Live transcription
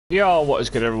Yo, what is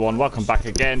good everyone? Welcome back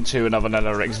again to another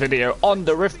nerdaholicrex video on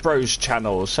the Rift Bros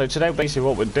channel. So today basically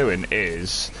what we're doing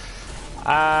is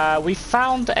we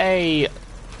found we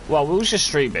were just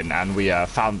streaming and we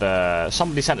found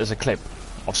somebody sent us a clip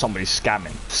of somebody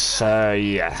scamming. So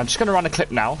yeah, I'm just gonna run a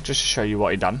clip now just to show you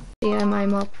what he done. Yeah, my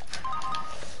mob.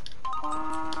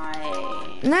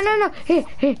 Why? No. Here,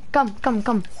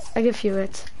 come. I give you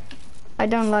it. I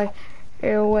don't like.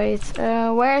 Here, wait.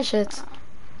 Where is it?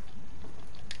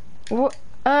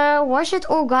 Was it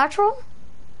all Gatrol?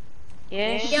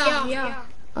 Yes. Yeah.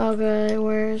 Okay,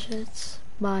 where is it?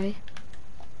 Bye.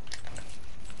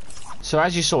 So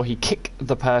as you saw, he kicked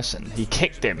the person. He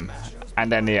kicked him,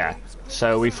 and then yeah.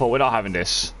 So we thought we're not having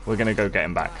this. We're gonna go get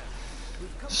him back.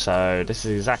 So this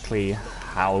is exactly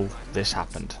how this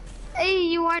happened. Hey,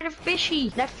 you are the fishy.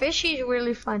 That fishy is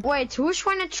really fun. Wait, who's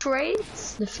wanna trade?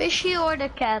 The fishy or the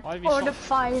cat? Or the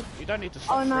five? You don't need to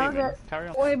stop streaming. Carry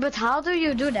on. Wait, but how do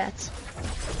you do that?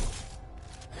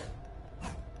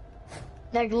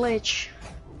 That glitch.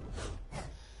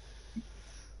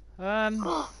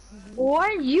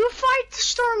 Why you fight the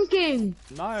Storm King?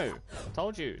 No, I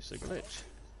told you it's a glitch.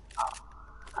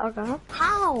 Okay.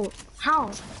 How? How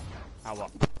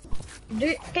what?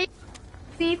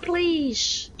 Can you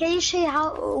please? Can you say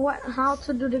how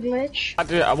to do the glitch?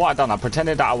 What I done, I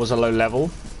pretended that I was a low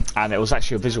level, and it was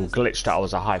actually a visual glitch that I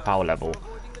was a high power level,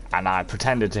 and I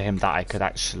pretended to him that I could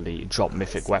actually drop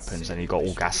mythic weapons, and he got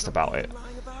all gassed about it.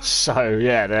 So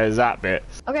yeah, there's that bit.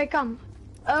 Okay, come.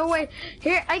 Wait.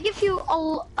 Here, I give you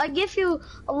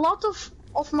a lot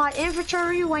of my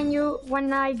inventory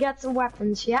when I get the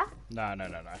weapons. Yeah. No.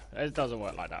 It doesn't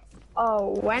work like that.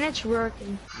 Oh, when it's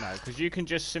working. No, because you can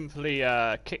just simply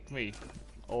kick me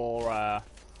or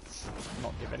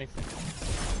not give anything.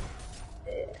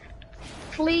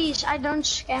 Please, I don't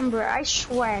scamber, I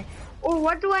swear. Or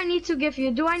what do I need to give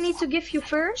you? Do I need to give you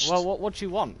first? Well, what do you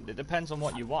want? It depends on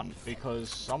what you want, because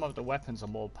some of the weapons are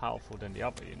more powerful than the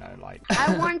other, you know, like...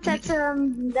 I want that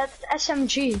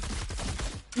SMG.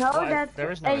 No,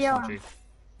 there is no AR. SMG.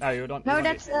 No, you don't. No,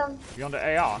 that's You want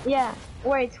the AR? Yeah.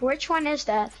 Wait, which one is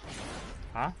that?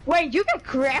 Huh? Wait, you can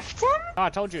craft them? No, I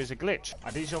told you it's a glitch.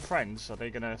 Are these your friends? Are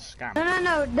they gonna scam?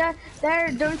 No.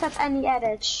 They don't have any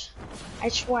edits. I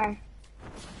swear.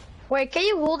 Wait, can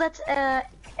you hold that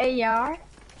AR?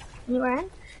 You in?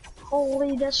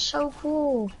 Holy, that's so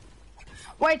cool.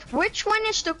 Wait, which one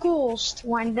is the coolest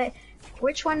one?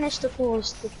 Which one is the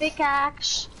coolest? The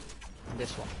pickaxe?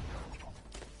 This one.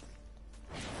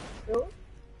 Oh.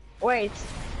 Wait,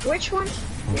 which one?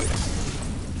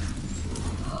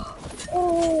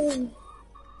 Oh.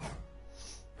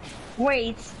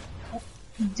 Wait,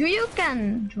 do you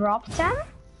can drop them?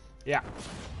 Yeah.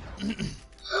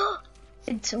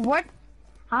 It's what?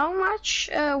 How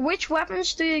much? Which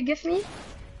weapons do you give me?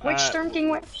 Which Storm King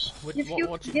weapons? What do you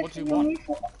want?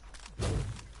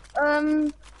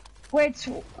 Wait,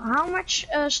 how much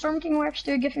Storm King weapons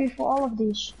do you give me for all of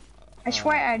these? I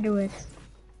swear I do it.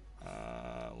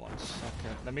 1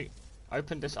 second. Let me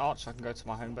open this arch so I can go to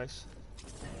my home base.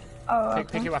 Oh,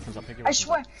 pick your weapons up. I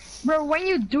swear, bro, when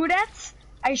you do that,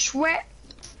 I swear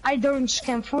I don't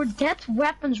scam. For that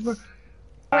weapons were.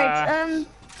 Wait,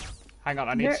 hang on,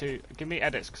 I need to give me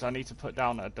edits because I need to put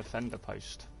down a defender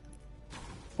post.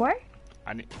 What?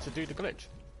 I need to do the glitch.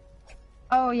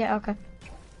 Oh yeah, okay.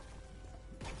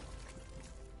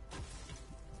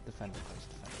 Defender post.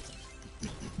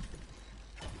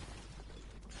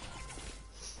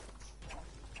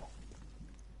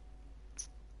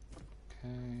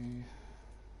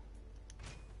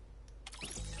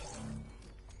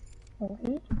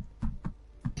 Okay.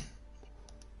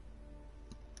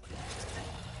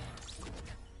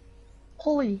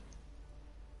 Holy.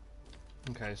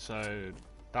 Okay, so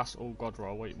that's all God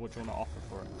roll. What do you want to offer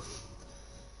for it?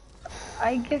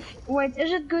 I give. Wait,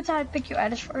 is it good I pick you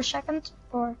edits for a second,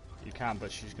 or? You can,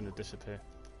 but she's gonna disappear.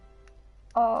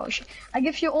 Oh, I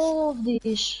give you all of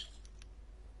these.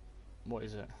 What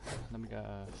is it? Let me go.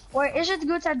 Wait, is it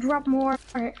good I drop more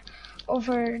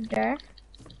over there?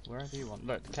 Wherever you want.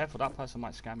 Look, careful, that person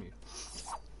might scam you.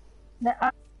 That I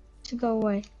to go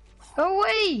away. Go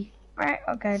away! Alright,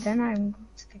 okay, then I'm going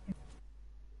to kick him.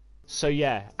 So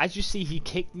yeah, as you see, he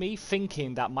kicked me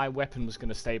thinking that my weapon was going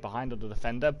to stay behind on the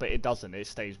defender, but it doesn't, it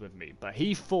stays with me. But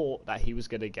he thought that he was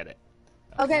going to get it.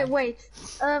 Okay, wait.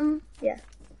 Yeah.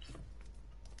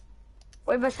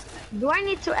 Wait, but do I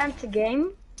need to end the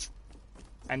game?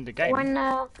 End the game? When,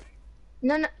 no,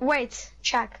 wait,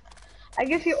 check. I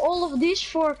give you all of these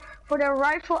for the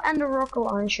rifle and the rocket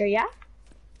launcher, yeah?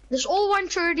 There's all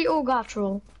 130 all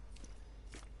Gatrol.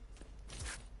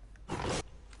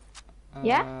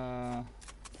 Yeah?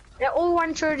 They're all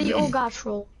 130 all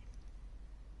Gatrol.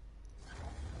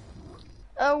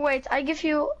 wait, I give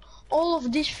you all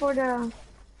of these for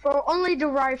only the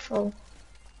rifle.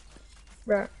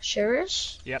 Bro,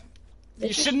 serious? Yep. This You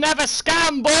is- should never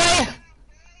scam, boy!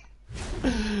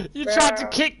 You tried to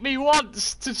Bro. kick me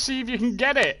once to see if you can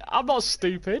get it. I'm not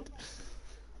stupid.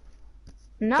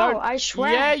 No, Don't- I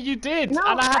swear. Yeah, you did. No,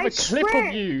 and I have I a clip swear.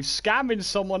 of you scamming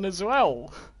someone as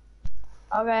well.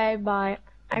 Okay, bye.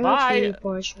 I'm Bye. going to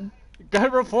report you. Go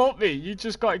report me. You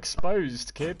just got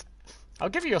exposed, kid. I'll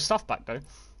give you your stuff back, though.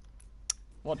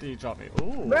 What do you drop me?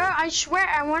 Ooh. Bro, I swear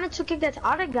I wanted to kick that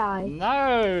other guy.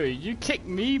 No, you kicked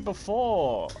me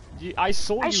before. I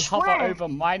saw I you swear. hover over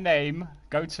my name,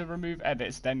 go to remove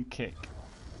edits, then kick.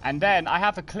 And then I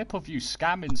have a clip of you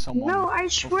scamming someone. No, I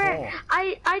swear. before.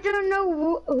 I don't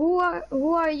know who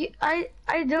are you. I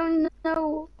don't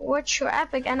know what's your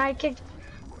epic, and I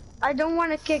don't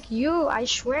want to kick you. I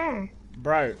swear.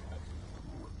 Bro,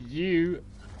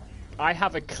 I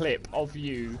have a clip of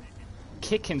you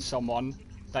kicking someone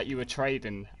that you were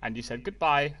trading, and you said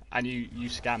goodbye, and you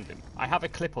scammed him. I have a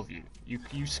clip of you. You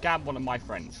scammed one of my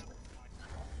friends.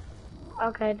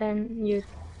 Okay, then you.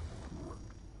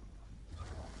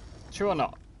 True or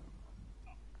not?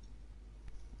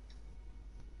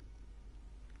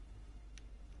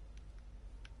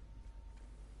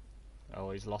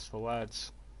 Oh, he's lost for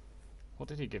words. What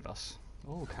did he give us?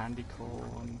 Oh, candy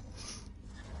corn.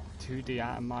 2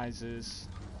 deatomizers.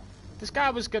 This guy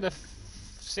was gonna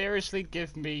seriously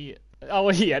give me... Oh,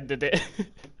 he ended it.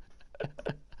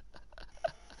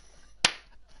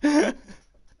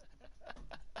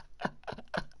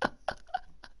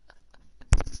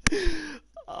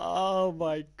 Oh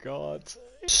my god.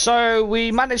 So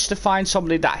we managed to find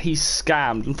somebody that he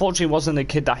scammed. Unfortunately, it wasn't the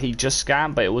kid that he just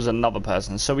scammed, but it was another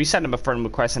person. So we sent him a friend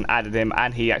request and added him,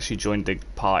 and he actually joined the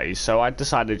party. So I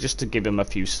decided just to give him a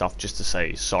few stuff just to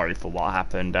say sorry for what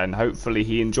happened, and hopefully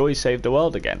he enjoys Save the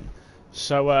World again.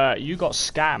 So you got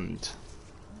scammed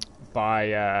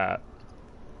by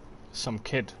some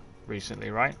kid recently,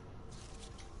 right?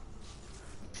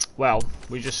 Well,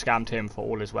 we just scammed him for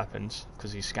all his weapons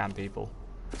because he scammed people.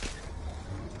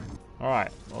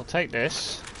 Alright, well take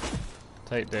this,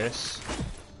 take this,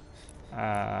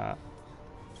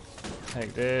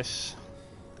 take this,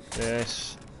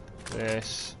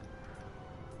 this.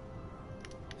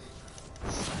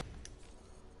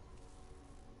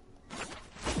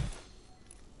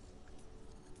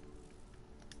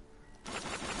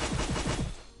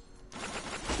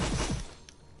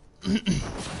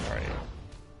 Right.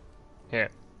 Here.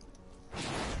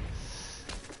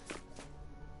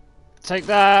 Take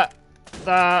that,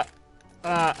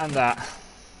 and that.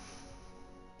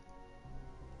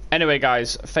 Anyway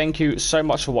guys, thank you so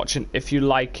much for watching. If you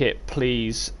like it,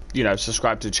 please,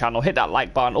 subscribe to the channel, hit that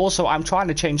like button. Also, I'm trying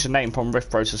to change the name from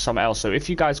Rift Bros to something else, so if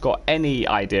you guys got any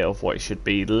idea of what it should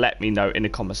be, let me know in the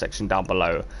comment section down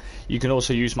below. You can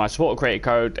also use my support creator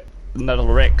code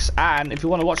nerdaholicrex, and if you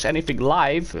want to watch anything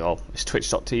live, well, it's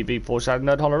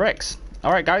twitch.tv/nerdaholicrex.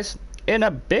 Alright guys, in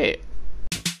a bit.